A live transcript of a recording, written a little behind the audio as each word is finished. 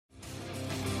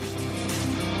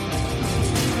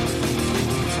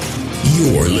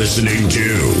You're listening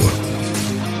to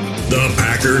the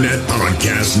Packernet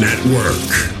Podcast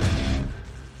Network.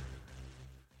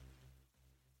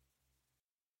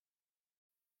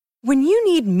 When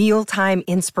you need mealtime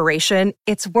inspiration,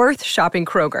 it's worth shopping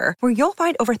Kroger, where you'll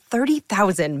find over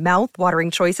 30,000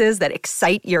 mouth-watering choices that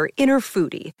excite your inner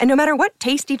foodie. And no matter what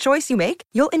tasty choice you make,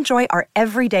 you'll enjoy our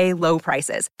everyday low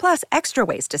prices, plus extra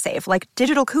ways to save, like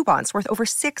digital coupons worth over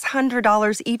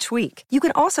 $600 each week. You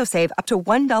can also save up to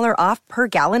 $1 off per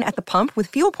gallon at the pump with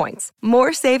fuel points.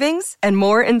 More savings and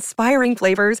more inspiring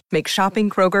flavors make shopping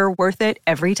Kroger worth it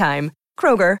every time.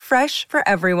 Kroger, fresh for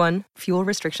everyone. Fuel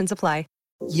restrictions apply.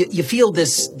 You feel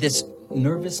this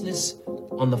nervousness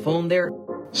on the phone there?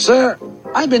 Sir,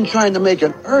 I've been trying to make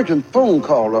an urgent phone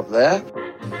call up there.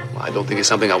 Well, I don't think it's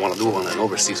something I want to do on an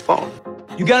overseas phone.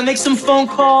 You gotta make some phone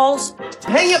calls.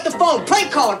 Hang up the phone.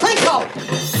 Prank caller.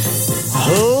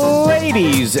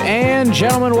 Ladies and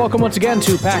gentlemen, welcome once again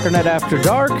to Packernet After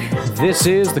Dark. This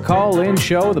is the call-in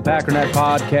show of the Packernet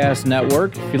Podcast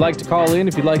Network. If you'd like to call in,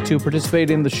 if you'd like to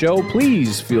participate in the show,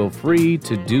 please feel free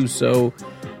to do so.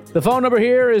 The phone number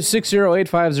here is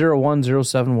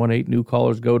 608-501-0718. New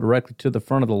callers go directly to the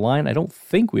front of the line. I don't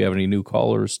think we have any new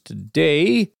callers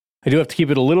today. I do have to keep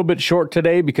it a little bit short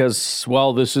today because,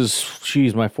 well, this is,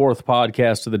 my fourth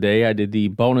podcast of the day. I did the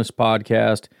bonus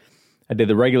podcast. I did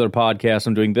the regular podcast.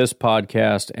 I'm doing this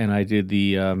podcast, and I did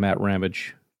the Matt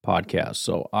Ramage podcast.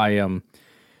 So I am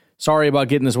sorry about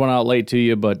getting this one out late to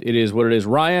you, but it is what it is.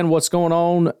 Ryan, what's going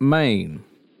on, Maine?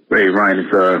 Hey, Ryan,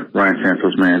 it's Ryan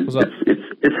Santos, man. What's up?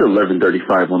 It's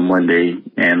 11:35 on Monday,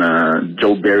 and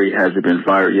Joe Barry hasn't been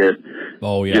fired yet.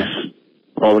 Oh, yeah. Just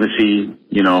all to see,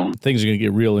 Things are going to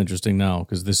get real interesting now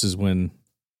because this is when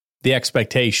the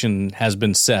expectation has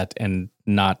been set and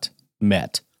not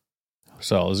met.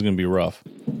 So this is going to be rough.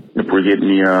 If we're getting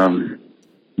if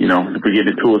we're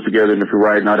getting the tools together and if we're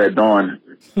riding out at dawn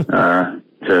to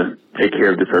take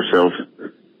care of this ourselves,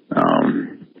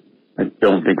 I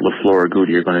don't think LaFleur or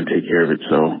Goody are going to take care of it.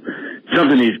 So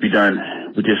something needs to be done.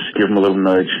 We just give them a little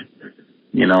nudge.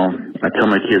 I tell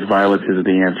my kids violence isn't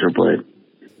the answer, but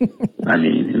I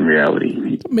mean, in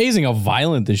reality. It's amazing how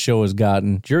violent this show has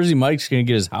gotten. Jersey Mike's going to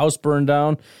get his house burned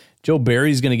down. Joe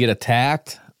Barry's going to get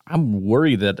attacked. I'm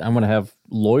worried that I'm going to have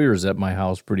lawyers at my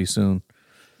house pretty soon.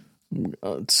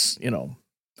 It's,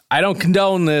 I don't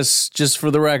condone this, just for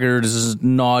the record. This is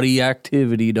naughty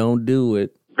activity. Don't do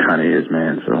it. Kind of is,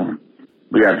 man. So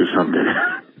we got to do something.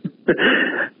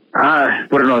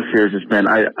 But in all seriousness, man,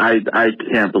 I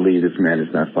can't believe this man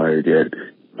is not fired yet.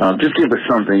 Just give us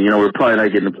something. We're probably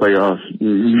not getting the playoffs.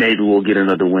 Maybe we'll get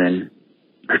another win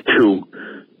or two.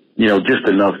 Just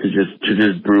enough to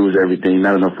just bruise everything.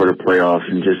 Not enough for the playoffs,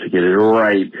 and just to get it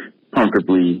right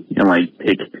comfortably and like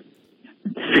pick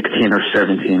 16 or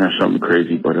 17 or something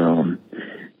crazy. But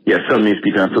yeah, something needs to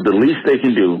be done. So the least they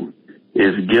can do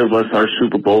is give us our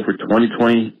Super Bowl for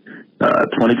 2023 to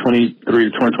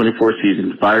 2024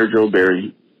 season. Fire Joe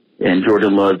Barry, and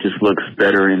Jordan Love just looks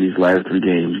better in these last 3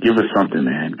 games. Give us something,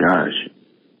 man. Gosh.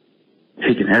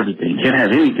 Taking everything. Can't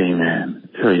have anything, man. I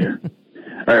tell you.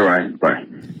 All right, Ryan. Bye.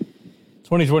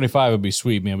 2025 would be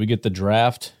sweet, man. We get the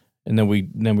draft, and then we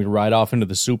ride off into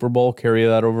the Super Bowl, carry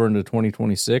that over into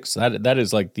 2026. That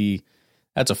is like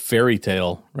that's a fairy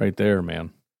tale right there,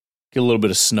 man. Get a little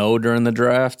bit of snow during the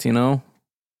draft, Snow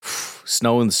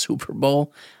in the Super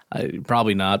Bowl.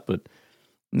 Probably not, but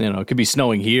it could be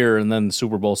snowing here and then the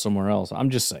Super Bowl somewhere else. I'm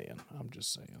just saying. I'm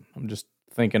just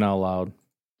thinking out loud.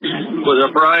 What's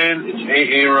up, Brian? It's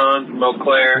Aaron from Eau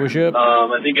Claire. What's up?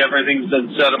 I think everything's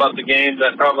been said about the game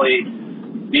that probably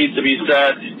needs to be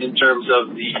said in terms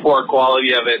of the poor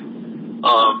quality of it.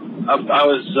 I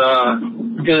was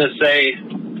going to say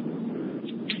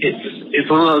it's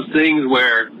one of those things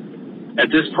where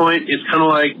at this point it's kind of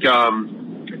like,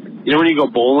 when you go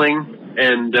bowling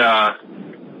and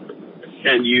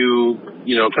you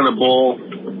kind of bowl.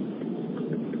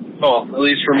 Oh, at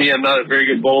least for me, I'm not a very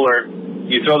good bowler.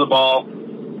 You throw the ball,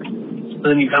 and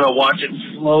then you kind of watch it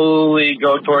slowly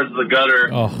go towards the gutter,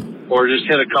 or just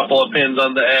hit a couple of pins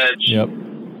on the edge. Yep.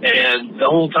 And the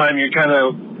whole time you're kind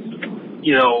of,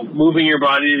 moving your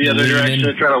body the other direction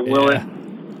to try to will it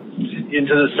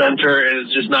into the center, and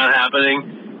it's just not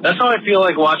happening. That's how I feel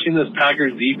like watching this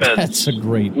Packers defense. That's a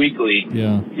great weekly.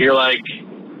 Yeah. You're like,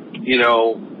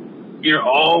 you're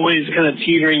always kind of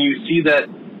teetering. You see that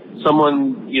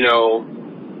someone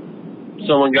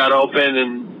got open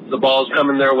and the ball's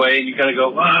coming their way, and you kind of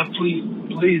go, please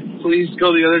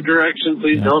go the other direction.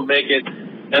 Please don't make it.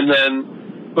 And then,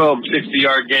 boom,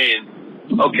 60-yard gain.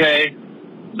 Okay,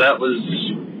 that was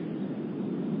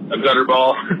a gutter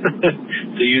ball,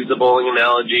 to use the bowling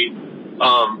analogy.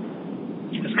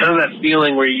 it's kind of that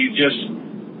feeling where you just,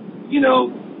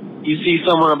 you see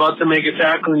someone about to make a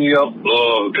tackle and you go,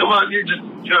 oh, come on, you're just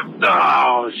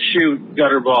oh, shoot,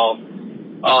 gutter ball.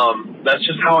 That's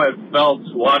just how I felt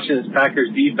watching this Packers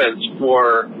defense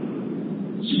for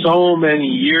so many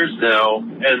years now.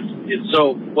 And it's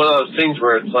so one of those things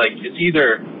where it's like,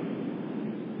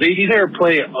 they either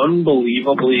play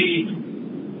unbelievably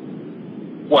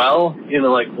well in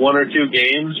like one or two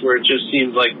games where it just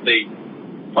seems like they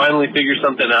finally figure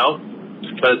something out,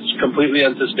 but it's completely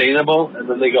unsustainable, and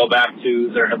then they go back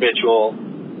to their habitual,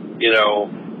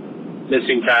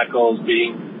 missing tackles,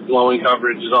 blowing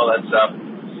coverages, all that stuff.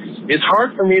 It's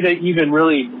hard for me to even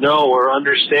really know or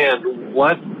understand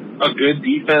what a good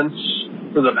defense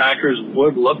for the Packers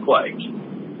would look like,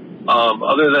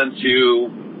 other than to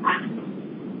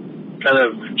kind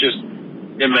of just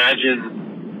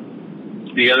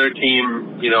imagine the other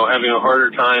team, having a harder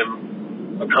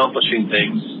time accomplishing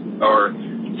things, or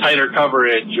tighter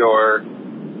coverage, or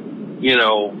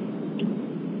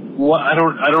what I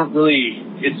don't really.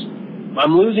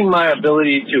 I'm losing my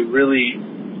ability to really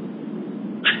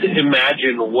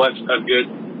imagine what a good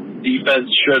defense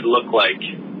should look like.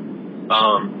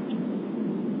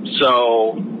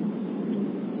 So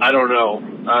I don't know.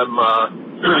 I'm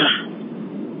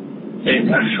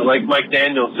like Mike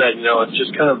Daniels said, it's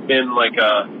just kind of been like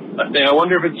a thing. I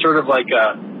wonder if it's sort of like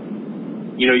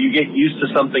you get used to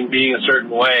something being a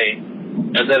certain way,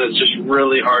 and then it's just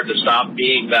really hard to stop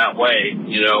being that way,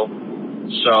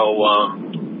 So,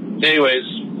 anyways,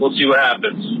 we'll see what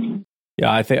happens.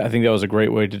 Yeah, I think that was a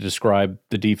great way to describe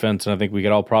the defense, and I think we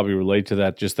could all probably relate to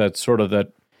that. Just that sort of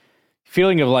that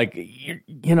feeling of like,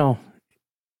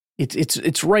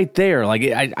 it's right there. Like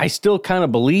I still kind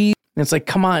of believe. And it's like,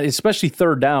 come on, especially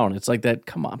third down. It's like that.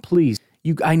 Come on, please.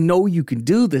 I know you can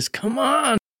do this. Come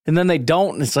on. And then they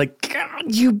don't, and it's like, God,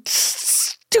 you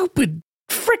stupid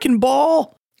freaking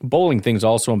ball. Bowling thing's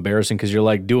also embarrassing because you're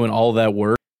like doing all that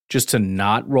work just to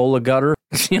not roll a gutter.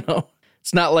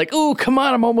 It's not like, oh, come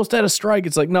on, I'm almost at a strike.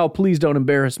 It's like, no, please don't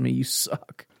embarrass me. You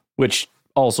suck. Which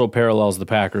also parallels the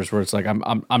Packers, where it's like,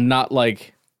 I'm not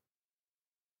like,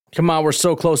 come on, we're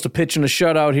so close to pitching a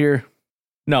shutout here.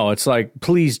 No, it's like,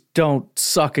 please don't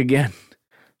suck again.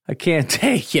 I can't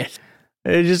take it.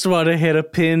 I just want to hit a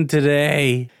pin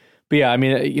today. But yeah, I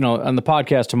mean, on the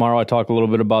podcast tomorrow, I talk a little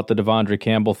bit about the Devondre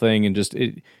Campbell thing, and just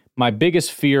my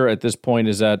biggest fear at this point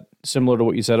is that, similar to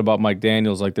what you said about Mike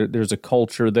Daniels, like there's a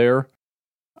culture there.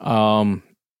 And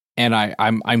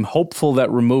I'm hopeful that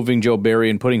removing Joe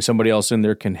Barry and putting somebody else in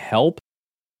there can help.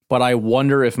 But I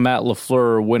wonder if Matt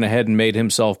LaFleur went ahead and made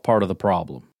himself part of the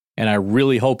problem. And I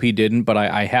really hope he didn't, but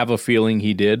I have a feeling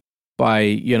he did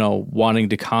by, wanting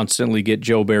to constantly get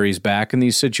Joe Barry's back in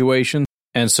these situations.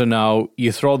 And so now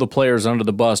you throw the players under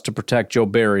the bus to protect Joe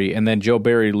Barry, and then Joe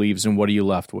Barry leaves, and what are you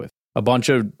left with? A bunch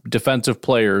of defensive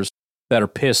players that are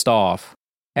pissed off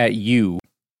at you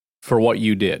for what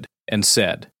you did and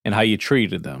said and how you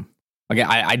treated them. Again,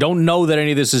 I don't know that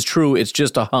any of this is true. It's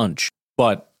just a hunch.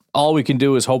 But all we can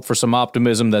do is hope for some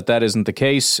optimism that isn't the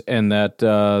case, and that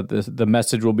the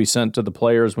message will be sent to the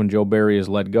players when Joe Barry is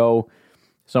let go.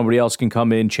 Somebody else can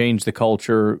come in, change the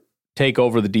culture, take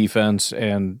over the defense,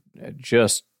 and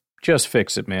just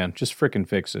fix it, man. Just freaking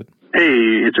fix it.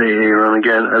 Hey, it's Aaron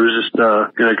again. I was just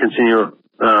going to continue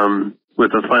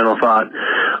with a final thought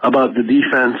about the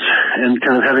defense and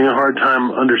kind of having a hard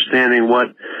time understanding what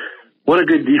a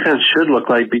good defense should look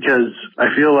like, because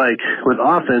I feel like with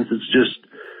offense, it's just,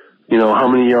 how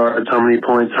many yards, how many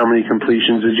points, how many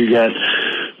completions did you get?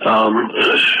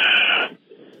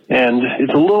 And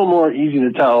it's a little more easy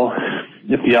to tell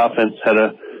if the offense had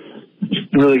a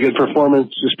really good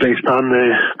performance just based on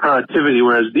the productivity,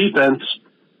 whereas defense,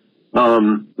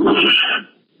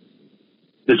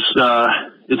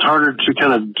 it's harder to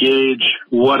kind of gauge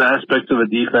what aspects of a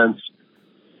defense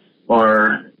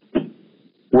are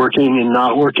working and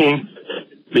not working,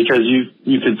 because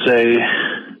you could say,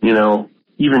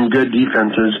 even good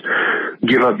defenses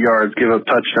give up yards, give up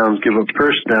touchdowns, give up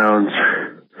first downs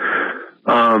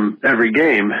every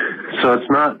game. So it's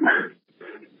not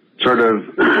sort of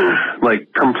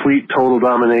like complete total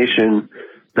domination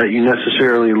that you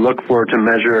necessarily look for to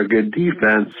measure a good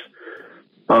defense,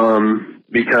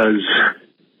 because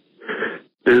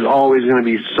there's always going to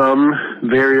be some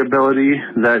variability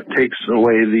that takes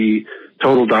away the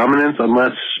total dominance,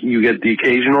 unless you get the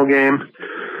occasional game.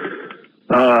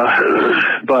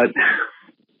 But,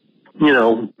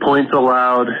 points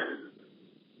allowed,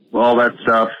 all that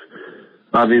stuff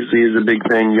obviously is a big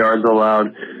thing, yards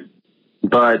allowed.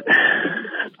 But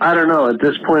I don't know. At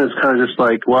this point, it's kind of just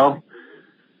like, well,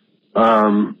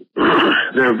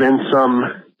 there have been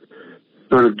some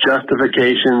sort of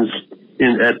justifications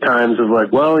at times of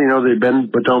like, well, they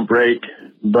bend but don't break,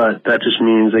 but that just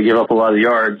means they give up a lot of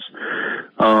yards,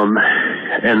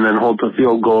 and then hold to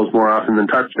field goals more often than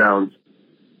touchdowns.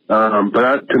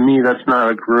 But to me, that's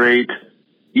not a great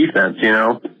defense,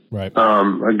 Right.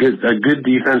 A good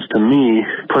defense to me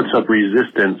puts up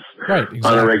resistance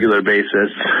on a regular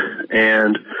basis,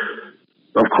 and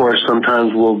of course,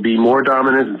 sometimes will be more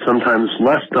dominant and sometimes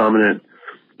less dominant.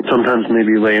 Sometimes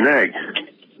maybe lay an egg,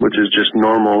 which is just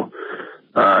normal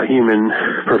human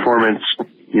performance,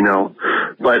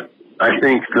 But I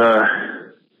think the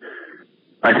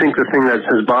thing that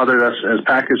has bothered us as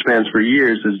Packers fans for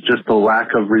years is just the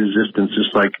lack of resistance.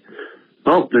 Just like,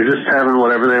 they're just having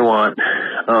whatever they want.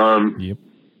 Yep.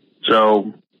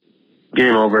 So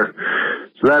game over.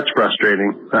 So that's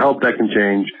frustrating. I hope that can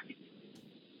change.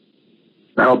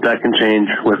 I hope that can change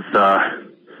with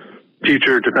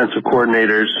future defensive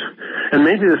coordinators. And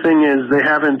maybe the thing is they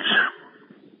haven't,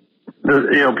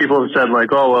 people have said like,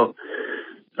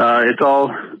 it's all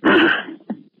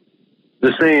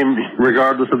the same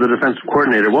regardless of the defensive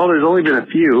coordinator. Well, there's only been a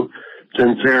few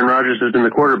since Aaron Rodgers has been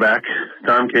the quarterback.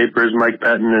 Tom Capers, Mike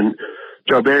Pettin, and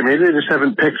Joe Barry. Maybe they just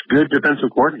haven't picked good defensive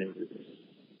coordinators.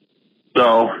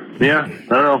 So, yeah, I don't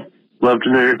know. Love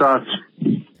to know your thoughts.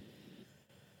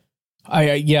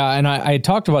 I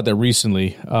talked about that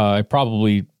recently.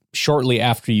 Probably shortly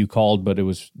after you called, but it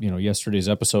was, yesterday's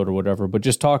episode or whatever. But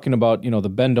just talking about, the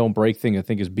bend don't break thing, I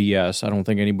think is BS. I don't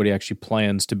think anybody actually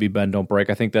plans to be bend don't break.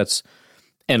 I think that's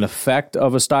an effect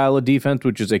of a style of defense,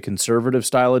 which is a conservative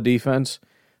style of defense.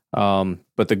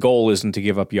 But the goal isn't to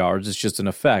give up yards. It's just an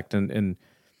effect. And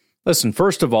listen,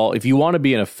 first of all, if you want to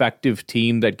be an effective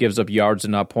team that gives up yards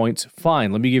and not points,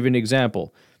 fine. Let me give you an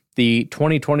example. The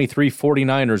 2023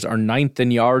 49ers are 9th in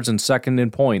yards and 2nd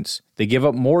in points. They give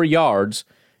up more yards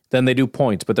than they do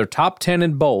points, but they're top 10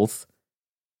 in both,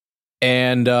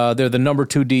 and they're the number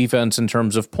 2 defense in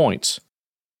terms of points.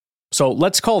 So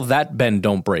let's call that bend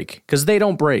don't break, because they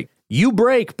don't break. You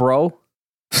break, bro.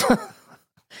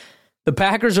 The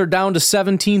Packers are down to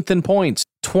 17th in points,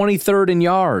 23rd in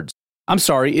yards. I'm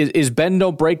sorry, is bend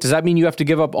don't break? Does that mean you have to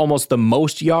give up almost the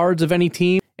most yards of any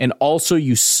team? And also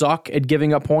you suck at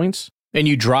giving up points? And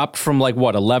you dropped from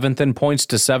 11th in points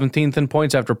to 17th in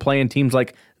points after playing teams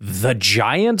like the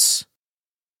Giants,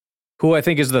 who I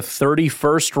think is the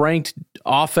 31st ranked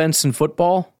offense in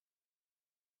football?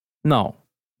 No.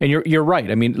 And you're right.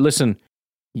 I mean, listen,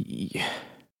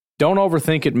 don't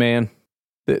overthink it, man.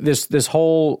 This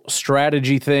whole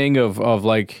strategy thing of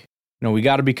we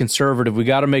got to be conservative. We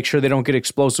got to make sure they don't get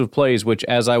explosive plays, which,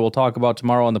 as I will talk about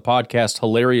tomorrow on the podcast,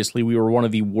 hilariously, we were one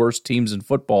of the worst teams in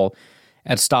football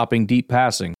at stopping deep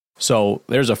passing. So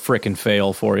there's a frickin'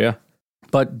 fail for you.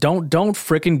 But don't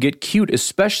frickin' get cute,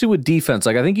 especially with defense.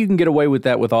 I think you can get away with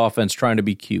that with offense trying to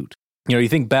be cute. You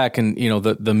think back in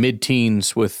the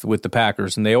mid-teens with the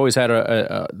Packers, and they always had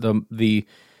the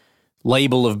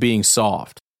label of being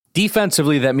soft.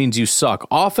 Defensively, that means you suck.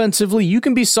 Offensively, you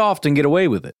can be soft and get away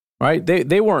with it. Right?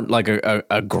 They weren't like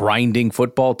a grinding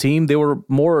football team. They were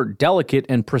more delicate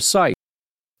and precise.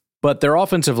 But their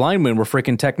offensive linemen were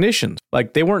freaking technicians.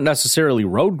 They weren't necessarily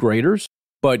road graders,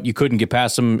 but you couldn't get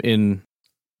past them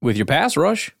with your pass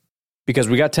rush because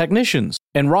we got technicians.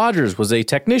 And Rodgers was a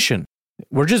technician.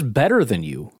 We're just better than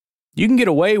you. You can get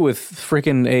away with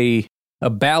freaking a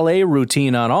ballet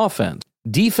routine on offense.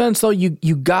 Defense, though,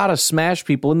 you gotta smash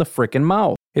people in the freaking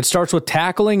mouth. It starts with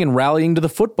tackling and rallying to the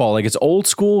football. It's old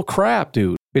school crap,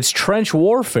 dude. It's trench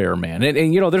warfare, man.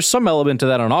 And there's some element to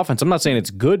that on offense. I'm not saying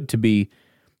it's good to be,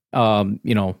 quote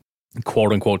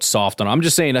unquote soft on. I'm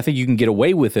just saying I think you can get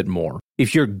away with it more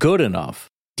if you're good enough.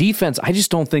 Defense, I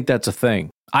just don't think that's a thing.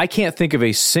 I can't think of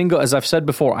a single, as I've said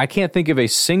before, I can't think of a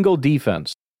single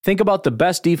defense. Think about the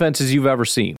best defenses you've ever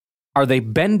seen. Are they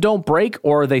bend, don't break,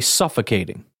 or are they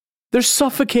suffocating? They're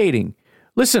suffocating.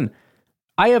 Listen,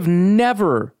 I have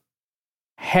never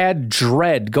had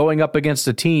dread going up against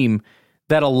a team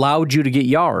that allowed you to get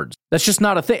yards. That's just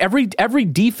not a thing. Every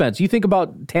defense, you think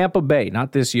about Tampa Bay,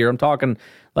 not this year. I'm talking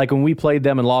like when we played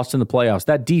them and lost in the playoffs.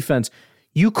 That defense,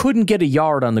 you couldn't get a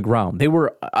yard on the ground. They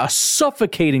were a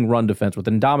suffocating run defense with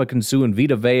Ndamukong Suh and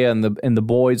Vita Vea and the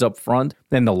boys up front,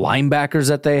 and the linebackers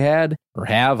that they had or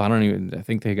have. I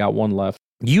think they got one left.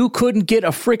 You couldn't get a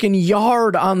freaking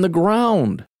yard on the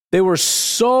ground. They were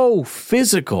so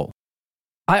physical.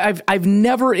 I've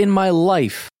never in my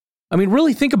life,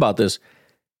 really think about this.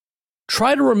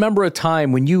 Try to remember a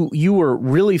time when you were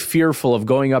really fearful of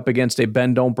going up against a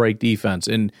bend, don't break defense.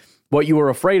 And what you were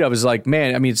afraid of is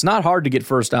it's not hard to get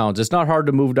first downs. It's not hard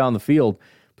to move down the field,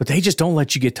 but they just don't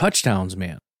let you get touchdowns,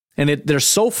 man. And they're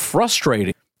so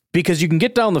frustrating. because you can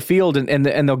get down the field and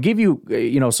they'll give you,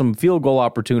 some field goal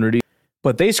opportunity,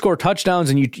 but they score touchdowns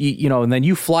and and then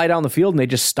you fly down the field and they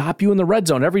just stop you in the red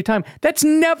zone every time. That's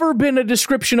never been a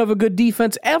description of a good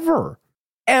defense ever.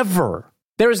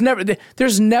 There's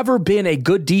never been a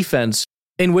good defense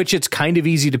in which it's kind of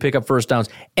easy to pick up first downs.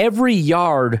 Every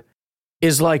yard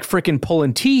is like freaking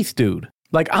pulling teeth, dude.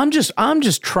 Like I'm just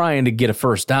trying to get a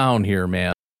first down here,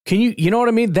 man. Can you know what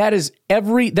I mean? That is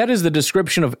the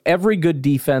description of every good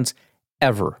defense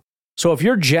ever. So if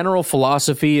your general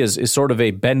philosophy is sort of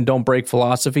a bend don't break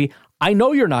philosophy, I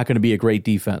know you're not going to be a great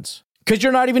defense because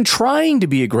you're not even trying to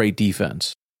be a great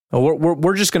defense.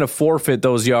 We're just going to forfeit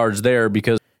those yards there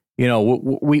because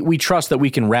we trust that we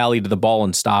can rally to the ball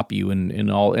and stop you and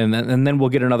then we'll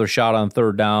get another shot on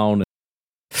third down.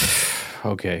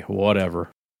 Okay,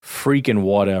 whatever. Freaking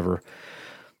whatever.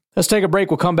 Let's take a break.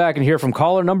 We'll come back and hear from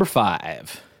caller number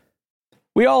 5.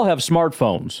 We all have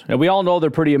smartphones, and we all know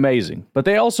they're pretty amazing, but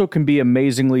they also can be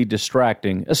amazingly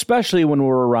distracting, especially when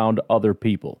we're around other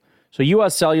people. So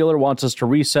US Cellular wants us to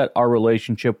reset our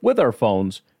relationship with our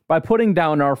phones by putting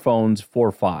down our phones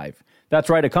for $5. That's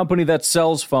right, a company that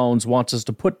sells phones wants us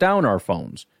to put down our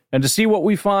phones. And to see what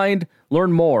we find,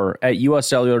 learn more at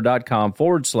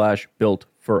uscellular.com/built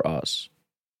for us.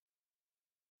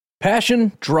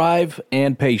 Passion, drive,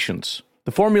 and patience.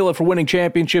 The formula for winning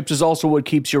championships is also what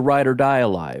keeps your ride or die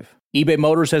alive. eBay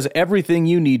Motors has everything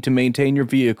you need to maintain your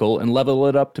vehicle and level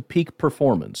it up to peak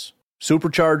performance.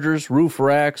 Superchargers, roof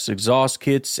racks, exhaust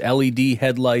kits, LED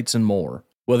headlights, and more.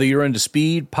 Whether you're into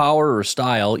speed, power, or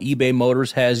style, eBay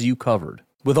Motors has you covered.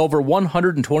 With over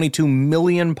 122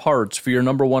 million parts for your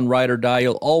number one ride or die,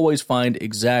 you'll always find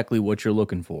exactly what you're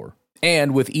looking for.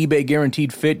 And with eBay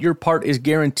Guaranteed Fit, your part is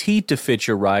guaranteed to fit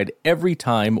your ride every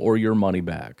time or your money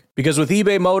back. Because with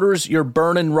eBay Motors, you're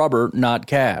burning rubber, not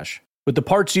cash. With the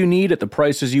parts you need at the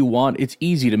prices you want, it's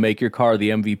easy to make your car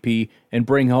the MVP and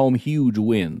bring home huge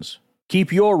wins.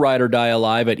 Keep your ride or die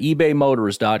alive at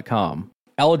ebaymotors.com.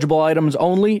 Eligible items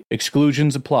only,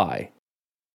 exclusions apply.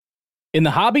 In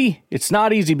the hobby, it's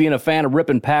not easy being a fan of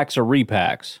ripping packs or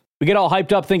repacks. We get all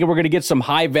hyped up thinking we're going to get some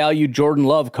high-value Jordan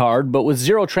Love card, but with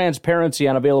zero transparency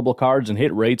on available cards and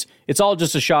hit rates, it's all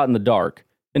just a shot in the dark.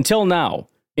 Until now,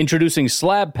 introducing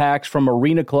slab packs from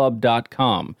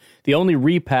arenaclub.com, the only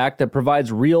repack that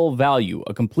provides real value,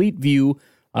 a complete view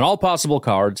on all possible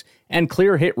cards, and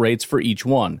clear hit rates for each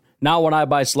one. Now when I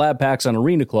buy slab packs on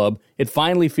Arena Club, it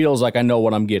finally feels like I know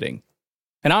what I'm getting.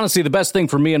 And honestly, the best thing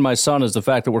for me and my son is the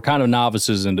fact that we're kind of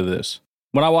novices into this.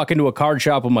 When I walk into a card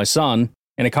shop with my son,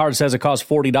 and a card says it costs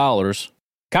 $40,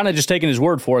 kind of just taking his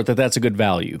word for it that that's a good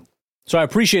value. So I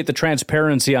appreciate the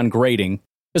transparency on grading,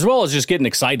 as well as just getting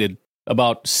excited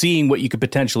about seeing what you could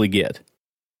potentially get.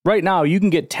 Right now, you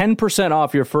can get 10%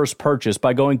 off your first purchase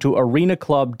by going to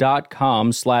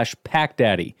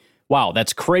arenaclub.com/packdaddy. Wow,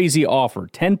 that's crazy offer.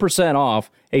 10%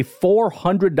 off a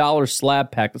 $400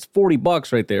 slab pack. That's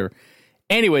 $40 right there.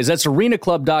 Anyways, that's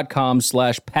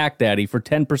arenaclub.com/packdaddy for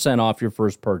 10% off your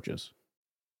first purchase.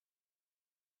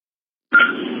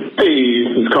 Hey,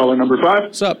 this is caller number 5.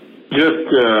 What's up? Just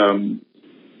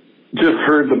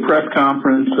heard the press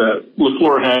conference that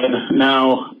LaFleur had.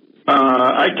 Now,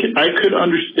 I could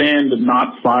understand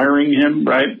not firing him,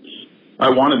 right? I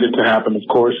wanted it to happen, of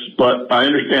course, but I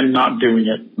understand not doing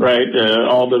it, right?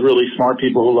 All the really smart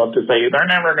people who love to say, they're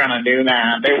never going to do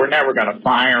that. They were never going to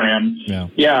fire him. Yeah.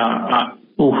 I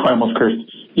almost cursed.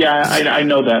 Yeah, I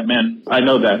know that, man. I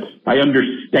know that. I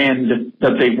understand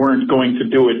that they weren't going to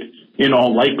do it in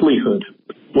all likelihood.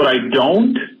 What I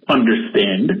don't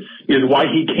understand is why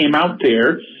he came out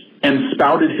there and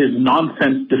spouted his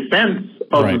nonsense defense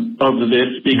of this,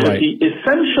 because he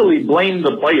essentially blamed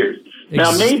the players.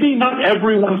 Now, maybe not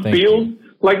everyone feels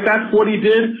like that's what he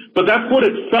did, but that's what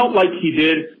it felt like he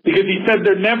did, because he said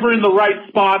they're never in the right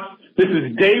spots. This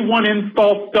is day one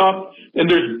install stuff, and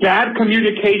there's bad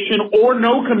communication or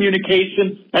no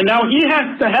communication, and now he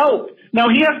has to help. Now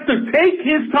he has to take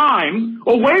his time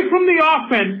away from the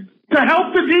offense to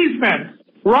help the defense,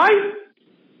 right?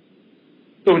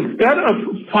 So instead of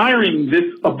firing this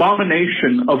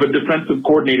abomination of a defensive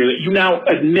coordinator that you now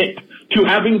admit to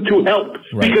having to help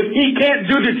because he can't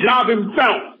do the job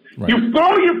himself, you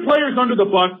throw your players under the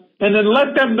bus and then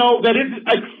let them know that it's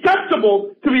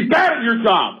acceptable to be bad at your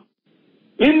job.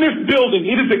 In this building,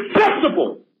 it is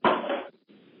acceptable.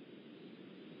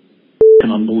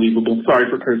 Unbelievable. Sorry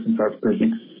for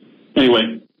cursing.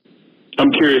 Anyway,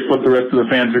 I'm curious what the rest of the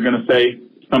fans are going to say.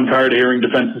 I'm tired of hearing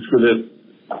defenses for this.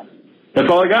 That's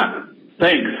all I got.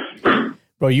 Thanks.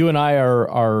 Bro, you and I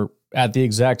are at the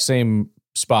exact same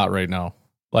spot right now.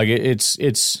 Like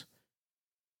it's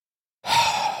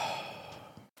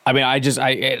I mean, I've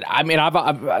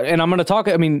and I'm going to talk.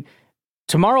 I mean,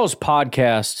 tomorrow's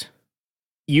podcast,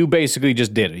 you basically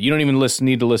just did it. You don't even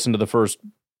need to listen to the first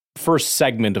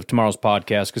segment of tomorrow's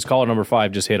podcast because caller number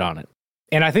 5 just hit on it.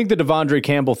 And I think the Devondre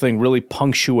Campbell thing really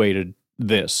punctuated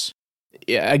this.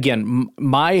 Again,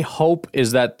 my hope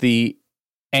is that the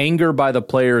anger by the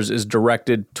players is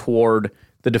directed toward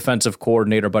the defensive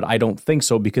coordinator, but I don't think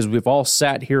so because we've all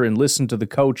sat here and listened to the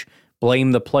coach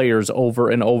blame the players over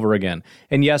and over again.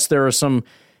 And yes, there are some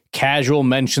casual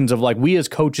mentions of like, we as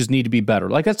coaches need to be better.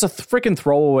 Like, that's a freaking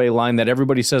throwaway line that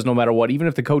everybody says no matter what, even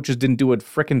if the coaches didn't do a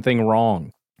freaking thing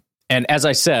wrong. And as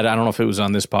I said, I don't know if it was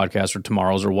on this podcast or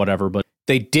tomorrow's or whatever, but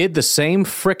they did the same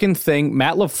freaking thing.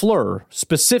 Matt LaFleur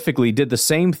specifically did the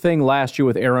same thing last year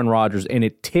with Aaron Rodgers, and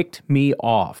it ticked me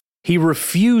off. He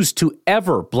refused to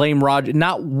ever blame Rodgers.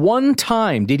 Not one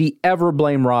time did he ever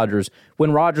blame Rodgers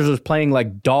when Rodgers was playing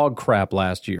like dog crap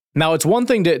last year. Now, it's one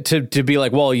thing to be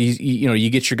like, well, you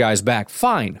get your guys back.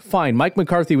 Fine. Mike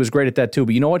McCarthy was great at that too,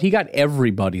 but you know what? He got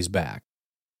everybody's back.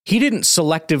 He didn't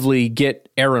selectively get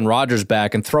Aaron Rodgers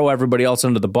back and throw everybody else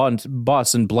under the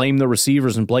bus and blame the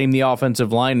receivers and blame the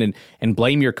offensive line and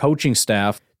blame your coaching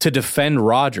staff to defend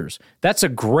Rodgers. That's a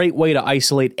great way to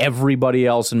isolate everybody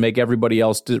else and make everybody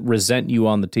else resent you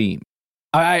on the team.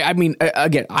 I mean,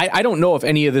 again, I don't know if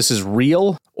any of this is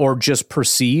real or just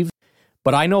perceived,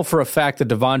 but I know for a fact that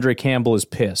Devondre Campbell is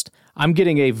pissed. I'm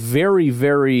getting a very,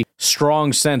 very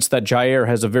strong sense that Jair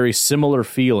has a very similar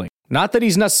feeling. Not that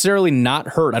he's necessarily not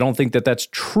hurt. I don't think that that's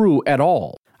true at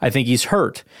all. I think he's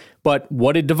hurt. But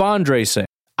what did Devondre say?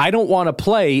 I don't want to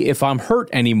play if I'm hurt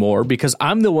anymore because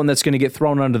I'm the one that's going to get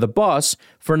thrown under the bus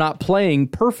for not playing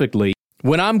perfectly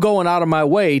when I'm going out of my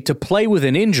way to play with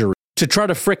an injury to try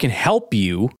to frickin' help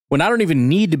you when I don't even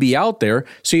need to be out there.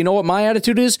 So you know what my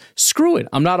attitude is? Screw it.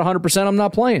 I'm not 100%. I'm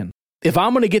not playing. If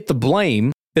I'm going to get the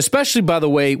blame, especially, by the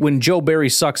way, when Joe Barry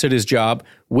sucks at his job,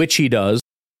 which he does,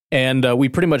 and we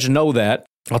pretty much know that.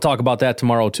 I'll talk about that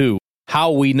tomorrow, too.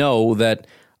 How we know that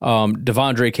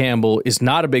Devondre Campbell is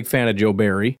not a big fan of Joe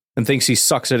Barry and thinks he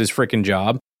sucks at his freaking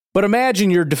job. But imagine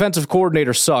your defensive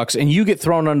coordinator sucks and you get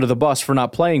thrown under the bus for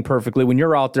not playing perfectly when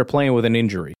you're out there playing with an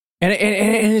injury. And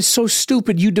it's so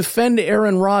stupid. You defend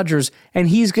Aaron Rodgers and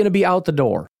he's going to be out the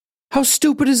door. How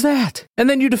stupid is that? And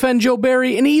then you defend Joe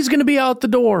Barry and he's going to be out the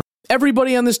door.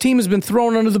 Everybody on this team has been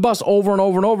thrown under the bus over and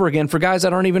over and over again for guys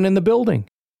that aren't even in the building.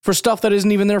 For stuff that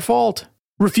isn't even their fault.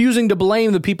 Refusing to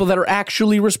blame the people that are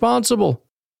actually responsible.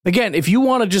 Again, if you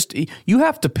want to you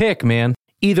have to pick, man.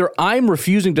 Either I'm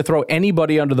refusing to throw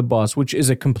anybody under the bus, which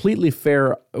is a completely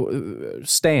fair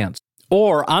stance,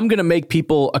 or I'm going to make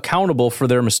people accountable for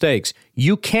their mistakes.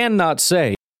 You cannot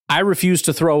say, I refuse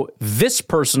to throw this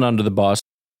person under the bus,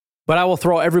 but I will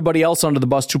throw everybody else under the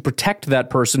bus to protect that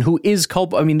person who is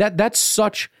culpable. I mean, that's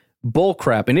such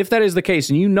bullcrap. And if that is the case,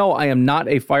 and you know I am not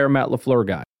a fire Matt LaFleur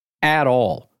guy, at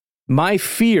all. My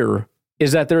fear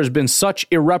is that there has been such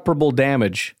irreparable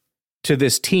damage to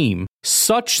this team,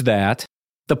 such that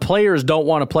the players don't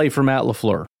want to play for Matt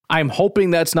LaFleur. I'm hoping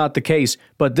that's not the case,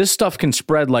 but this stuff can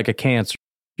spread like a cancer.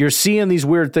 You're seeing these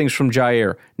weird things from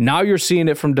Jair. Now you're seeing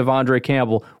it from Devondre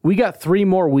Campbell. We got 3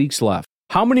 more weeks left.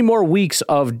 How many more weeks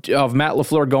of Matt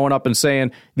LaFleur going up and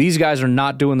saying, these guys are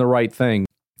not doing the right thing?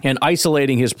 And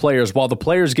isolating his players while the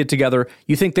players get together.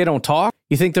 You think they don't talk?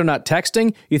 You think they're not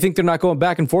texting? You think they're not going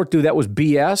back and forth? Dude, that was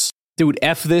BS. Dude,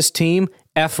 F this team.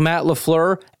 F Matt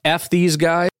LaFleur. F these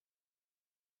guys.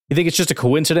 You think it's just a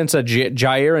coincidence that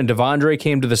Jair and Devondre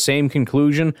came to the same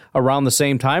conclusion around the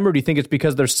same time? Or do you think it's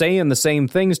because they're saying the same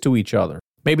things to each other?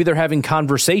 Maybe they're having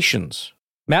conversations.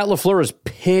 Matt LaFleur is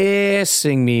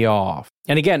pissing me off.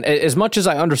 And again, as much as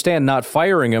I understand not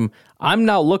firing him, I'm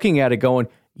now looking at it going,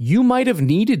 you might have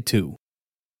needed to.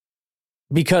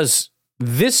 Because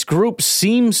this group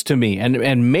seems to me,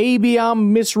 and maybe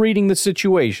I'm misreading the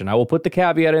situation. I will put the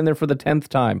caveat in there for the 10th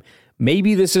time.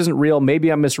 Maybe this isn't real. Maybe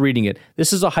I'm misreading it.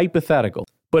 This is a hypothetical.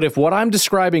 But if what I'm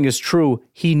describing is true,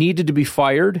 he needed to be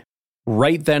fired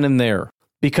right then and there.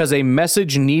 Because a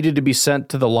message needed to be sent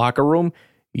to the locker room.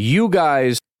 You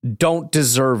guys don't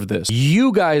deserve this.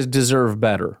 You guys deserve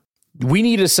better. We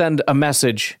need to send a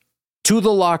message to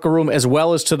the locker room as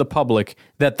well as to the public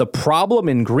that the problem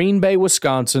in Green Bay,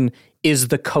 Wisconsin is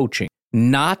the coaching,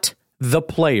 not the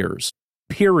players,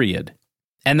 period.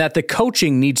 And that the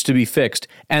coaching needs to be fixed,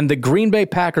 and the Green Bay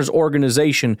Packers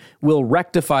organization will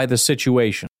rectify the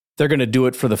situation. They're going to do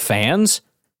it for the fans,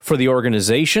 for the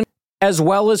organization, as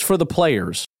well as for the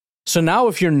players. So now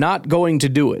if you're not going to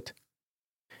do it,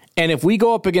 and if we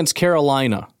go up against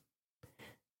Carolina,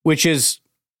 which is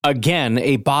again,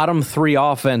 a bottom 3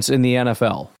 offense in the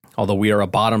NFL, although we are a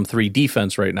bottom 3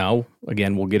 defense right now.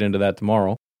 Again, we'll get into that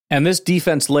tomorrow. And this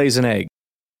defense lays an egg.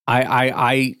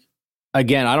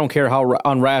 Again, I don't care how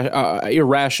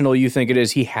irrational you think it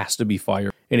is. He has to be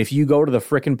fired. And if you go to the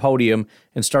frickin' podium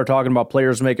and start talking about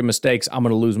players making mistakes, I'm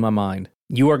going to lose my mind.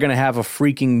 You are going to have a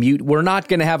freaking mute. We're not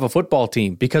going to have a football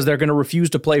team because they're going to refuse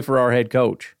to play for our head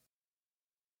coach.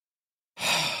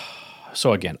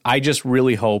 So again, I just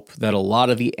really hope that a lot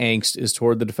of the angst is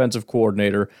toward the defensive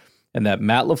coordinator and that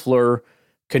Matt LaFleur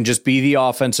can just be the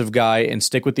offensive guy and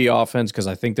stick with the offense, because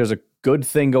I think there's a good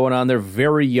thing going on there.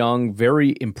 Very young,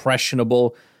 very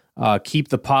impressionable. Keep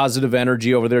the positive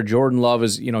energy over there. Jordan Love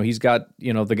is, he's got,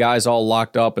 the guys all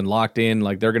locked up and locked in.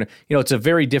 Like they're going to, it's a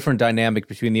very different dynamic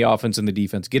between the offense and the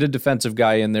defense. Get a defensive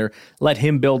guy in there. Let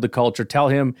him build the culture. Tell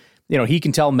him, he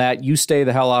can tell Matt, you stay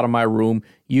the hell out of my room.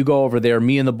 You go over there.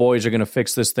 Me and the boys are going to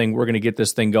fix this thing. We're going to get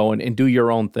this thing going and do your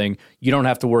own thing. You don't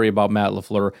have to worry about Matt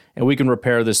LaFleur, and we can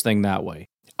repair this thing that way.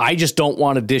 I just don't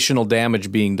want additional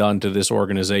damage being done to this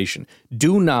organization.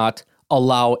 Do not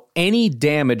allow any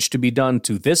damage to be done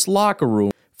to this locker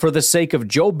room for the sake of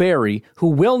Joe Barry, who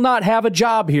will not have a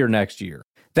job here next year.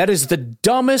 That is the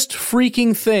dumbest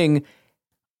freaking thing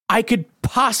I could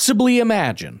possibly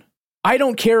imagine. I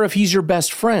don't care if he's your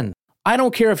best friend. I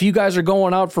don't care if you guys are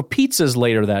going out for pizzas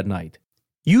later that night.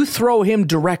 You throw him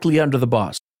directly under the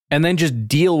bus and then just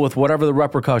deal with whatever the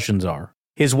repercussions are.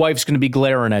 His wife's going to be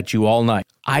glaring at you all night.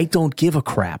 I don't give a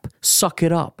crap. Suck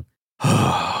it up.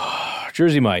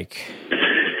 Jersey Mike.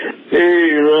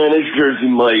 Hey, Ryan, it's Jersey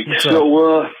Mike.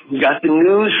 Got the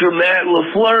news from Matt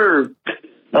LaFleur.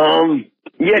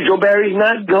 Joe Barry's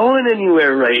not going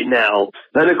anywhere right now.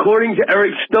 And according to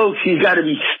Eric Stokes, he's got to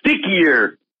be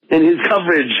stickier in his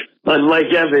coverage on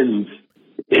Mike Evans.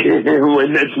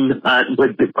 When that's not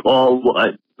what the call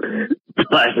was.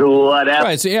 But whatever.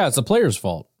 Right, so it's the player's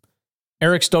fault.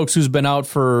 Eric Stokes, who's been out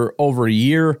for over a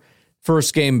year,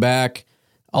 first game back,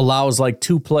 allows like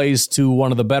 2 plays to one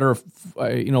of the better,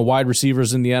 wide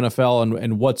receivers in the NFL.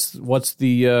 And what's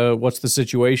the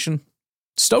situation?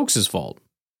 Stokes' fault,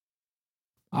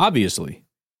 obviously.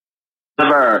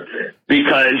 Because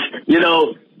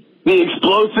the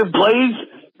explosive plays,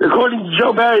 according to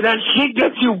Joe Barry, that shit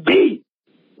gets you beat.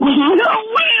 No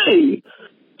way,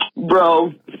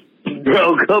 bro.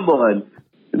 Come on.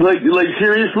 Like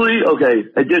seriously? Okay,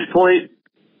 at this point,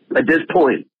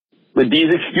 with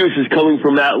these excuses coming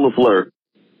from Matt LaFleur,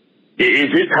 is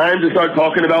it time to start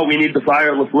talking about we need to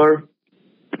fire LaFleur?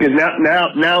 Because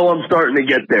now I'm starting to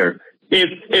get there.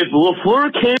 If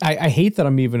LaFleur came... I hate that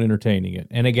I'm even entertaining it.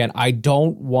 And again, I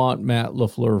don't want Matt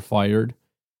LaFleur fired,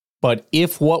 but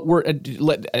if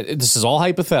this is all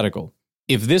hypothetical.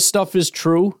 If this stuff is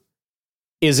true,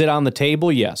 is it on the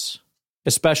table? Yes.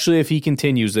 Especially if he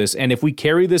continues this. And if we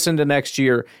carry this into next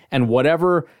year and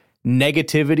whatever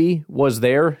negativity was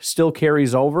there still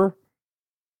carries over,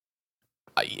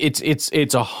 it's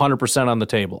 100% on the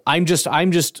table.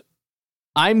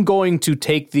 I'm going to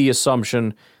take the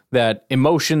assumption that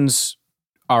emotions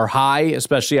are high,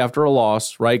 especially after a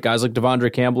loss, right? Guys like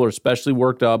Devondre Campbell are especially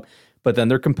worked up, but then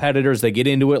they're competitors. They get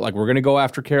into it. Like, we're going to go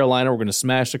after Carolina. We're going to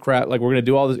smash the crap. Like, we're going to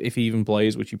do all this if he even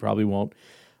plays, which he probably won't.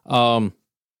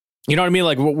 You know what I mean?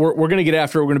 Like, we're going to get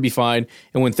after it. We're going to be fine.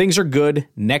 And when things are good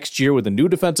next year with a new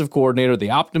defensive coordinator,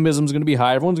 the optimism is going to be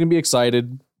high. Everyone's going to be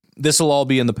excited. This will all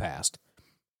be in the past.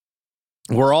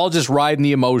 We're all just riding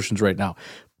the emotions right now.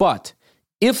 But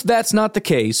if that's not the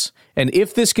case, and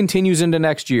if this continues into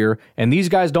next year, and these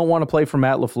guys don't want to play for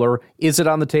Matt LaFleur, is it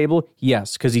on the table?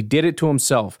 Yes, because he did it to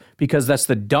himself. Because that's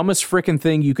the dumbest freaking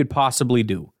thing you could possibly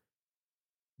do.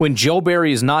 When Joe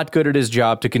Barry is not good at his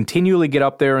job, to continually get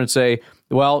up there and say,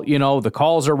 well, the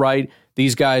calls are right.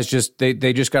 These guys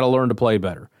they just got to learn to play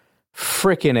better.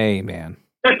 Frickin' A, man.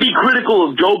 Let's be critical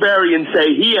of Joe Barry and say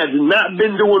he has not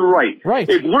been doing right. Right.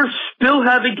 If we're still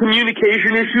having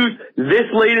communication issues this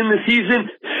late in the season,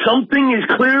 something is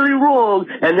clearly wrong,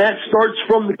 and that starts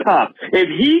from the top. If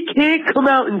he can't come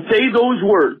out and say those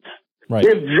words, right.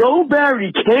 If Joe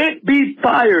Barry can't be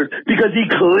fired because he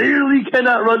clearly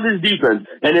cannot run this defense,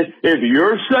 and if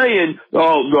you're saying,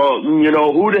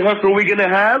 who the heck are we going to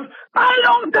have? I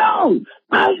don't know.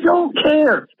 I don't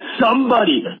care.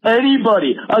 Somebody,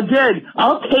 anybody. Again,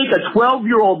 I'll take a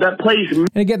 12-year-old that plays. And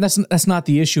again, that's not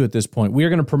the issue at this point. We are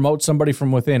going to promote somebody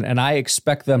from within, and I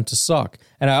expect them to suck.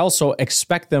 And I also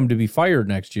expect them to be fired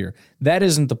next year. That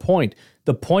isn't the point.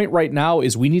 The point right now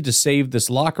is we need to save this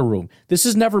locker room. This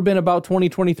has never been about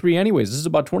 2023 anyways. This is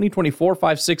about 2024,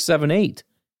 5, 6, 7, 8.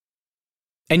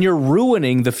 And you're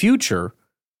ruining the future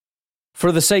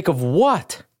for the sake of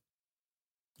what?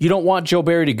 You don't want Joe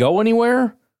Barry to go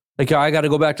anywhere? Like, I got to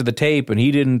go back to the tape, and he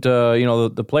didn't,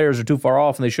 the players are too far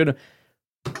off, and they shouldn't.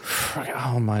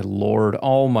 Oh, my Lord.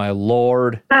 Oh, my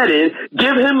Lord. That is,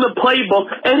 give him the playbook,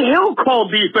 and he'll call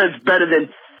defense better than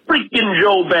freaking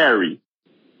Joe Barry.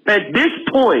 At this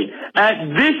point,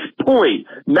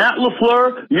 Matt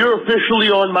LaFleur, you're officially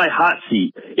on my hot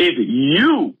seat. If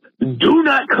you do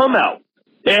not come out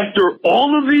after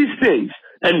all of these things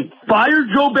and fire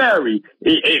Joe Barry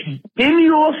in the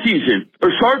offseason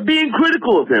or start being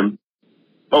critical of him,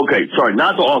 okay, sorry,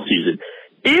 not the offseason.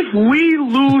 If we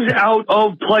lose out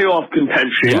of playoff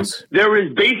contention, there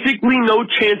is basically no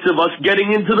chance of us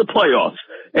getting into the playoffs,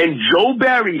 and Joe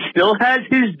Barry still has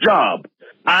his job,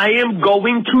 I am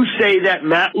going to say that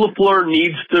Matt LaFleur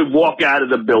needs to walk out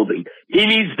of the building. He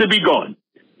needs to be gone.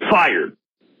 Fired.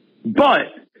 But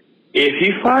if he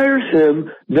fires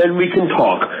him, then we can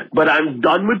talk. But I'm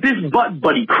done with this butt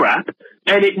buddy crap,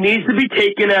 and it needs to be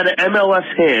taken out of MLS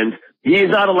hands. He is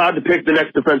not allowed to pick the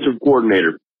next defensive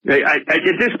coordinator. At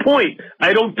this point,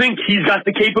 I don't think he's got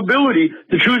the capability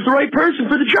to choose the right person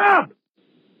for the job.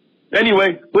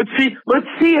 Anyway, let's see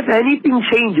if anything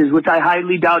changes, which I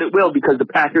highly doubt it will, because the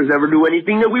Packers never do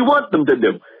anything that we want them to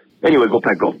do. Anyway, go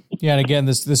Pack, go. Yeah, and again,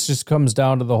 this just comes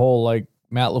down to the whole, like,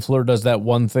 Matt LaFleur does that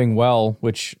one thing well,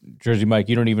 which, Jersey Mike,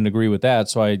 you don't even agree with that,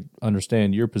 so I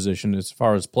understand your position as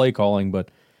far as play calling, but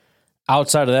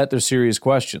outside of that, there's serious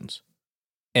questions.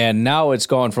 And now it's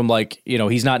gone from, like, you know,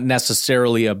 he's not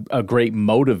necessarily a great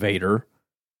motivator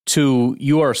to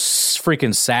you are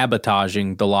freaking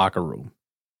sabotaging the locker room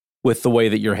with the way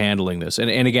that you're handling this.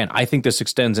 And again, I think this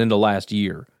extends into last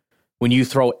year when you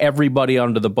throw everybody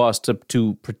under the bus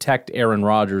to protect Aaron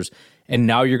Rodgers, and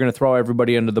now you're going to throw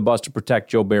everybody under the bus to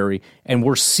protect Joe Barry. And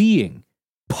we're seeing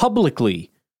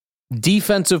publicly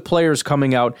defensive players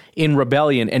coming out in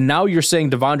rebellion, and now you're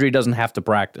saying Devondre doesn't have to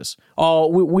practice. Oh,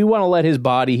 we want to let his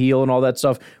body heal and all that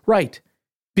stuff. Right.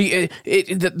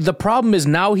 The problem is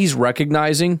now he's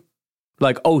recognizing,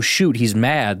 like, oh, shoot, he's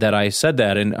mad that I said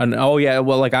that. And oh, yeah,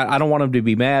 well, like, I don't want him to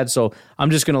be mad, so I'm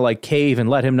just going to, like, cave and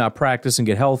let him not practice and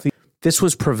get healthy. This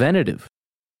was preventative.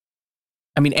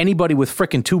 I mean, anybody with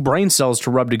frickin' 2 brain cells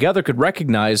to rub together could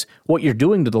recognize what you're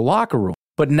doing to the locker room.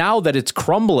 But now that it's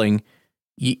crumbling,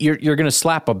 you're going to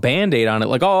slap a Band-Aid on it.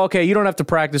 Like, oh, okay, you don't have to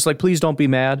practice. Like, please don't be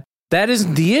mad. That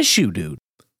isn't the issue, dude.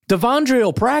 Devondre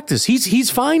will practice.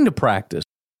 He's fine to practice.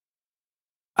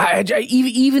 I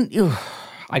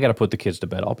got to put the kids to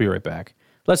bed. I'll be right back.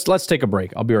 Let's take a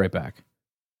break. I'll be right back.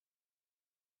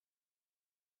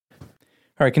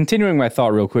 All right, continuing my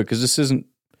thought real quick, because this isn't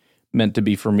meant to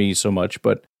be for me so much,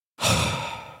 but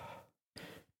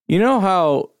you know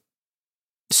how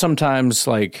sometimes,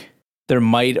 like, there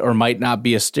might or might not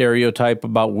be a stereotype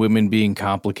about women being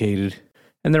complicated,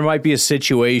 and there might be a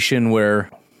situation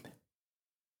where,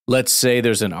 let's say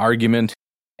there's an argument,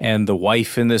 and the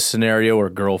wife in this scenario, or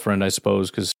girlfriend, I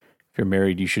suppose, because if you're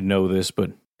married, you should know this,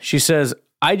 but she says,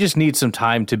 I just need some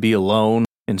time to be alone,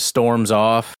 and storms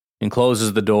off and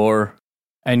closes the door,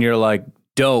 and you're like,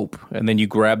 dope, and then you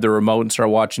grab the remote and start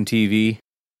watching TV,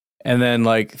 and then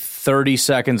like 30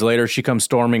 seconds later, she comes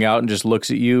storming out and just looks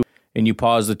at you, and you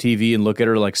pause the TV and look at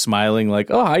her like smiling, like,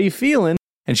 oh, how you feeling?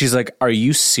 And she's like, are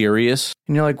you serious?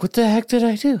 And you're like, what the heck did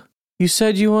I do? You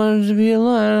said you wanted to be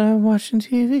alone. I'm watching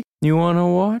TV. You want to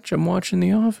watch? I'm watching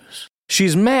The Office.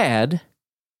 She's mad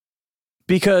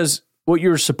because what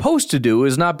you're supposed to do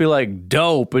is not be like,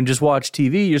 dope, and just watch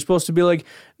TV. You're supposed to be like,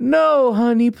 no,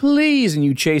 honey, please. And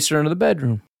you chase her into the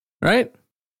bedroom, right?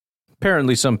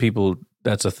 Apparently some people,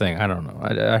 that's a thing. I don't know.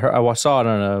 I saw it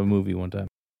on a movie one time.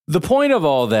 The point of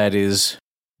all that is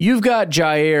you've got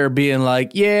Jair being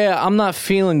like, yeah, I'm not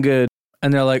feeling good.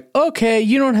 And they're like, okay,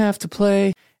 you don't have to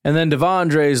play. And then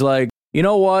Devondre's like, you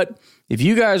know what? If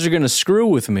you guys are going to screw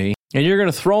with me and you're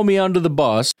going to throw me under the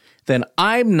bus, then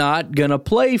I'm not going to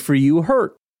play for you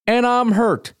hurt. And I'm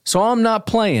hurt, so I'm not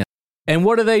playing. And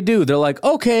what do? They're like,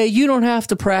 okay, you don't have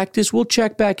to practice. We'll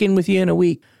check back in with you in a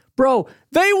week. Bro,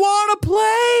 they want to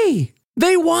play.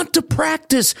 They want to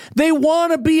practice. They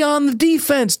want to be on the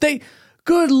defense.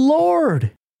 Good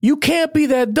Lord, you can't be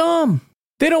that dumb.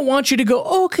 They don't want you to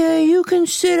go, okay, you can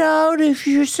sit out if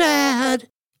you're sad.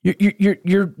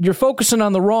 You're focusing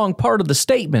on the wrong part of the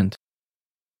statement.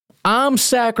 I'm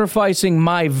sacrificing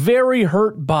my very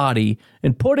hurt body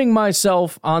and putting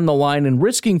myself on the line and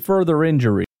risking further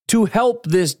injury to help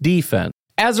this defense.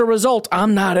 As a result,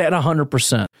 I'm not at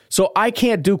 100%. So I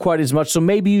can't do quite as much, so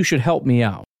maybe you should help me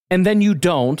out. And then you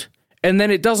don't, and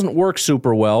then it doesn't work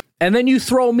super well, and then you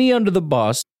throw me under the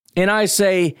bus, and I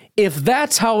say, if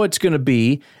that's how it's going to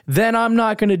be, then I'm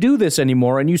not going to do this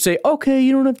anymore. And you say, okay,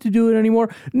 you don't have to do it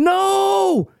anymore.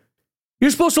 No!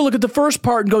 You're supposed to look at the first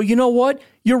part and go, you know what?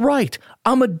 You're right.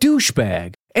 I'm a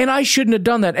douchebag, and I shouldn't have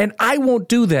done that, and I won't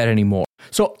do that anymore.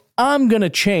 So I'm going to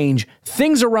change.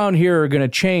 Things around here are going to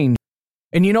change.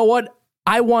 And you know what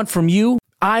I want from you?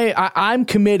 I'm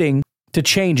committing to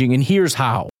changing, and here's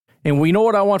how. And we know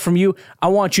what I want from you? I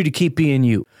want you to keep being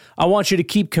you. I want you to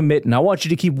keep committing. I want you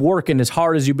to keep working as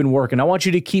hard as you've been working. I want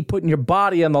you to keep putting your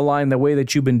body on the line the way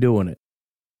that you've been doing it.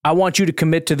 I want you to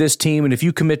commit to this team, and if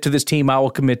you commit to this team, I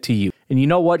will commit to you. And you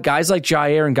know what? Guys like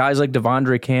Jair and guys like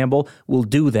Devondre Campbell will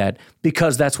do that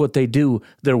because that's what they do.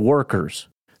 They're workers.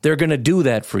 They're going to do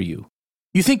that for you.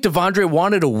 You think Devondre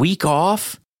wanted a week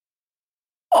off?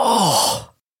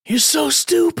 Oh, you're so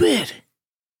stupid.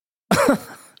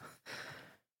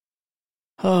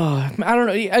 Oh, I don't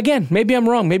know. Again, maybe I'm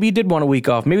wrong. Maybe he did want a week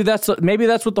off. Maybe that's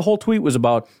what the whole tweet was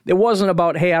about. It wasn't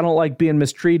about, hey, I don't like being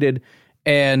mistreated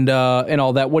and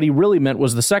all that. What he really meant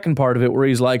was the second part of it where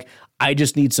he's like, I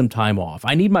just need some time off.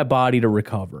 I need my body to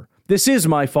recover. This is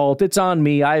my fault. It's on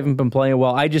me. I haven't been playing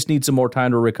well. I just need some more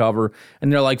time to recover.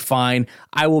 And they're like, fine,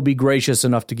 I will be gracious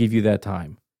enough to give you that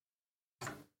time.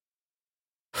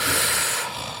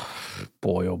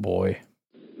 Boy, oh boy.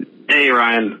 Hey,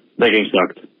 Ryan. That game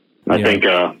sucked. I think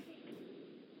both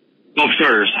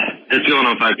starters. It's going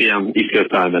on 5 p.m. East Coast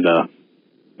time, and I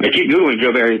keep Googling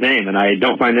Joe Barry's name, and I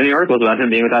don't find any articles about him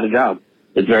being without a job.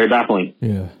 It's very baffling.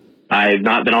 Yeah. I've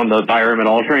not been on the fire him at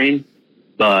all train,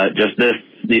 but just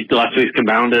these last weeks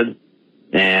compounded,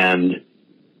 and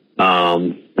I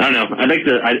don't know. I'd like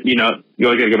to, you always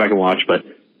got to go back and watch, but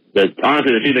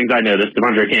honestly, the two things I noticed: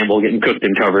 Devondre Campbell getting cooked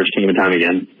in coverage time and time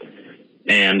again,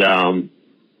 and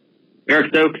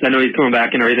Eric Stokes, I know he's coming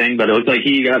back and everything, but it looks like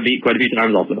he got beat quite a few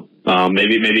times also.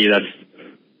 Maybe that's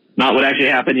not what actually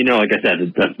happened. Like I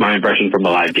said, that's my impression from the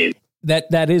live game.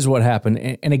 That is what happened.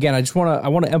 And again, I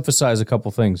want to emphasize a couple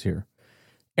things here.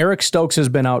 Eric Stokes has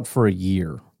been out for a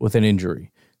year with an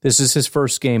injury. This is his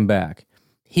first game back.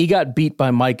 He got beat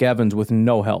by Mike Evans with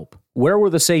no help. Where were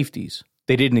the safeties?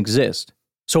 They didn't exist.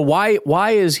 So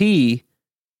why is he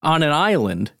on an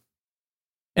island?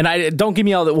 And don't give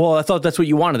me all that, well, I thought that's what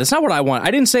you wanted. That's not what I want.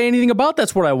 I didn't say anything about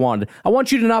that's what I wanted. I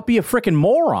want you to not be a freaking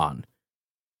moron.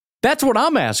 That's what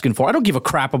I'm asking for. I don't give a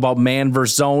crap about man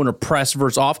versus zone or press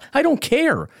versus off. I don't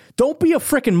care. Don't be a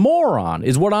freaking moron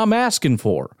is what I'm asking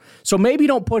for. So maybe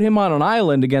don't put him on an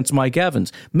island against Mike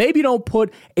Evans. Maybe don't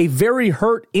put a very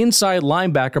hurt inside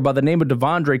linebacker by the name of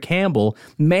Devondre Campbell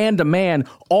man-to-man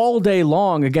all day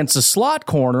long against a slot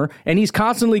corner, and he's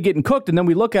constantly getting cooked, and then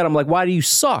we look at him like, why do you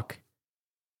suck?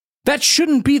 That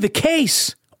shouldn't be the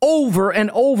case over and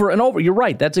over and over. You're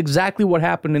right. That's exactly what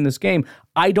happened in this game.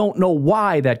 I don't know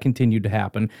why that continued to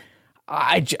happen.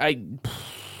 It's interesting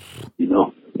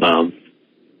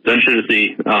to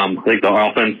see. I think the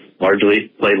offense largely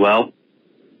played well.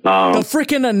 The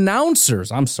freaking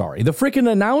announcers, I'm sorry. The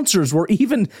freaking announcers were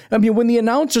when the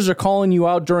announcers are calling you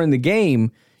out during the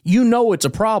game, you know it's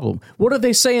a problem. What did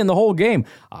they say in the whole game?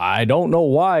 I don't know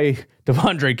why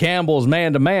Devondre Campbell's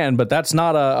man-to-man, but that's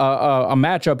not a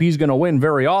matchup he's going to win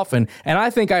very often. And I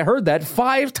think I heard that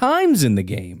 5 times in the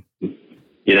game.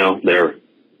 There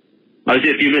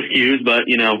obviously a few miscues, but,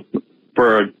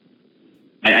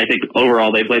 I think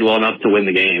overall they played well enough to win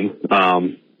the game.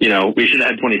 We should have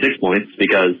had 26 points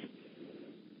because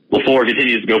LaFleur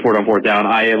continues to go for it on fourth down.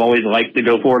 I have always liked to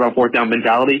go for it on fourth down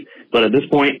mentality, but at this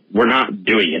point, we're not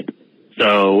doing it.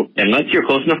 So unless you're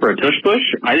close enough for a tush push,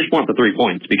 I just want the 3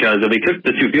 points because if we took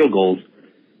the 2 field goals,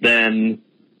 then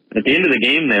at the end of the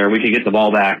game there, we could get the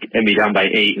ball back and be down by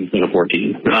 8 instead of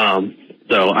 14.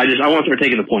 So I want to start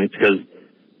taking the points because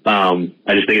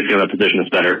I just think it's going to position us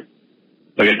better.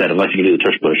 Like I said, unless you can do the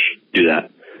tush push, do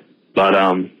that. But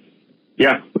I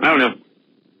don't know.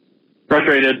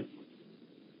 Frustrated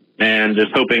and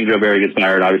just hoping Joe Barry gets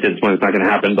fired. Obviously, it's not going to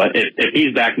happen. But if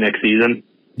he's back next season,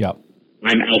 yep.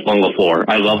 I'm out on LaFleur.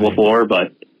 I love LaFleur,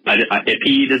 but if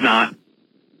he does not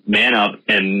man up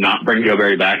and not bring Joe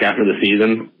Barry back after the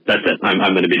season, that's it. I'm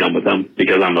going to be done with him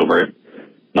because I'm over it.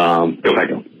 Go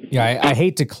Paco. Yeah, I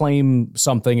hate to claim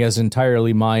something as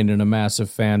entirely mine in a massive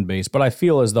fan base, but I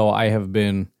feel as though I have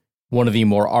been one of the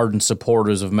more ardent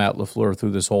supporters of Matt LaFleur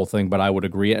through this whole thing, but I would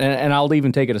agree. And I'll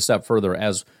even take it a step further.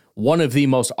 As one of the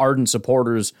most ardent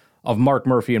supporters of Mark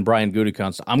Murphy and Brian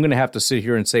Gutekunst, I'm going to have to sit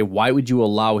here and say, why would you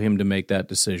allow him to make that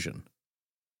decision?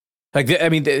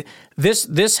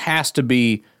 This has to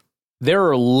be, there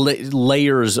are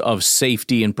layers of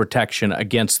safety and protection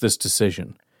against this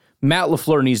decision. Matt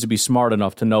LaFleur needs to be smart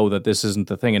enough to know that this isn't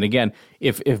the thing. And again,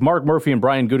 if Mark Murphy and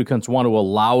Brian Gutekunst want to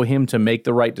allow him to make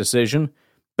the right decision,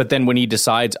 but then when he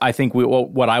decides, I think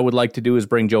what I would like to do is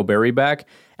bring Joe Barry back,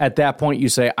 at that point you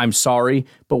say, I'm sorry,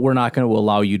 but we're not going to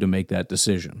allow you to make that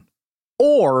decision.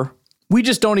 Or We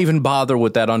just don't even bother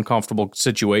with that uncomfortable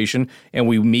situation, and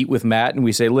we meet with Matt and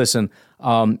we say, listen,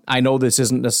 I know this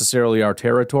isn't necessarily our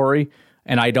territory,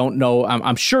 and I don't know,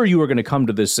 I'm sure you were going to come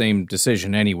to this same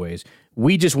decision anyways.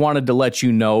 We just wanted to let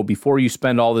you know before you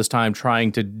spend all this time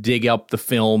trying to dig up the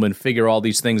film and figure all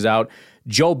these things out,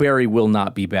 Joe Barry will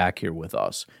not be back here with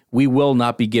us. We will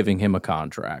not be giving him a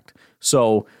contract.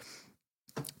 So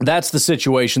that's the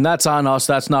situation. That's on us.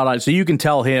 That's not on. So you can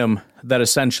tell him that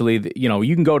essentially, you know,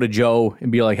 you can go to Joe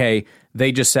and be like, hey,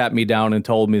 they just sat me down and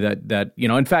told me that, you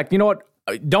know, in fact, you know what?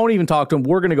 Don't even talk to him.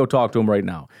 We're going to go talk to him right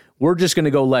now. We're just going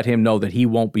to go let him know that he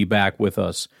won't be back with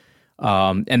us.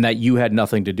 And that you had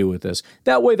nothing to do with this.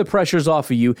 That way the pressure's off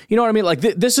of you. You know what I mean? Like,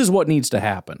 this is what needs to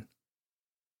happen.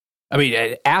 I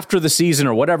mean, after the season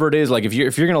or whatever it is, like, if you're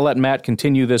going to let Matt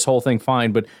continue this whole thing,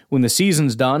 fine. But when the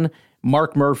season's done,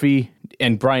 Mark Murphy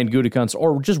and Brian Gutekunst,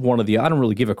 or just one of the, I don't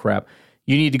really give a crap,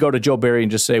 you need to go to Joe Barry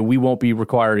and just say, we won't be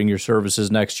requiring your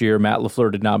services next year. Matt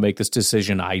LaFleur did not make this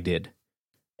decision. I did.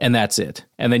 And that's it.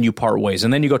 And then you part ways.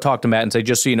 And then you go talk to Matt and say,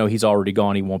 just so you know, he's already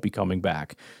gone. He won't be coming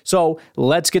back. So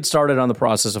let's get started on the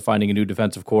process of finding a new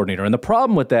defensive coordinator. And the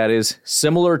problem with that is,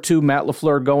 similar to Matt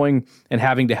LaFleur going and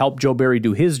having to help Joe Barry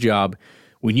do his job,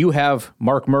 when you have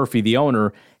Mark Murphy, the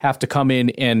owner, have to come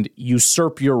in and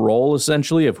usurp your role,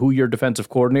 essentially, of who your defensive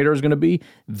coordinator is going to be,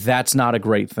 that's not a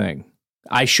great thing.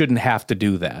 I shouldn't have to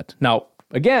do that. Now,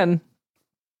 again,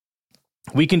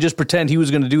 we can just pretend he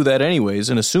was going to do that anyways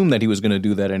and assume that he was going to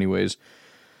do that anyways.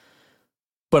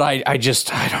 But I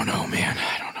don't know, man.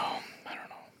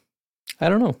 I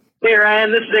don't know. Hey,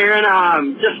 Ryan, this is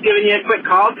Aaron. Just giving you a quick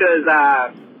call because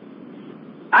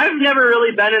I've never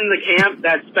really been in the camp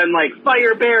that's been like,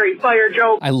 fire Barry, fire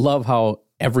Joe. I love how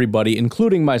everybody,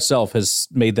 including myself, has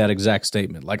made that exact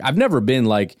statement. Like, I've never been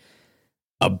like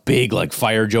a big, like,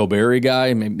 fire Joe Barry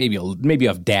guy. Maybe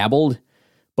I've dabbled.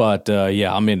 But,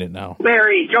 yeah, I'm in it now.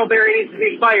 Joe Barry needs to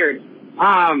be fired.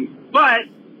 But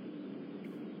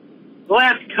the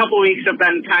last couple weeks have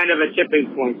been kind of a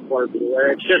tipping point for me,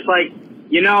 where it's just like,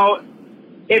 you know,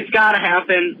 it's got to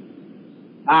happen.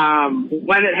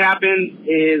 When it happens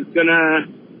is going to,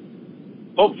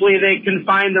 hopefully they can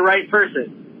find the right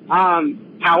person.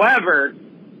 However,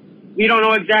 we don't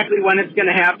know exactly when it's going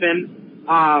to happen.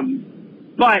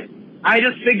 But I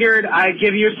just figured I'd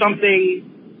give you something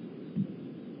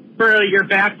for your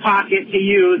back pocket to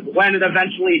use when it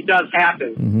eventually does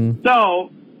happen. Mm-hmm. So,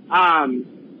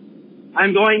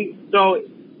 so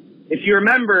if you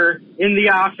remember in The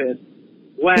Office,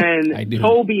 when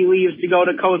Toby leaves to go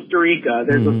to Costa Rica,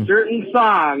 there's a certain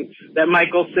song that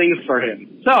Michael sings for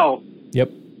him. So,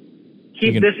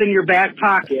 keep this in your back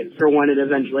pocket for when it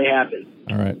eventually happens.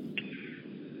 All right.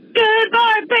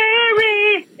 Goodbye,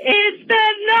 Barry. It's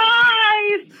been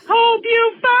nice. Hope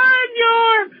you find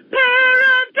your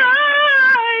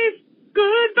paradise.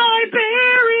 Goodbye,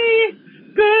 Barry.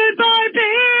 Goodbye,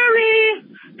 Barry.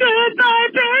 Goodbye,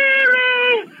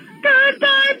 Barry.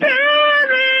 Goodbye,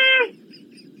 Barry.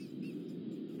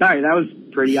 Sorry, that was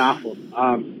pretty awful.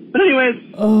 But anyways.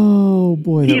 Oh,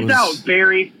 boy. Peace out,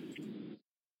 Barry.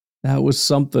 That was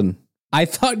something. I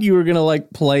thought you were going to,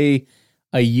 like, play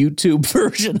a YouTube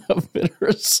version of it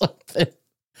or something.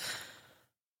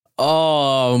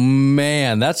 Oh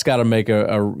man, that's got to make we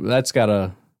got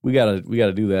to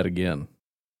do that again.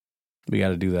 We got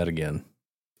to do that again.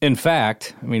 In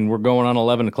fact, I mean, we're going on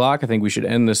 11 o'clock. I think we should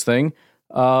end this thing.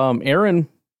 Aaron,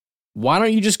 why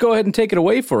don't you just go ahead and take it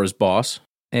away for us, boss?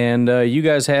 And you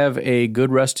guys have a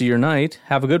good rest of your night.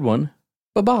 Have a good one.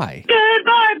 Bye-bye.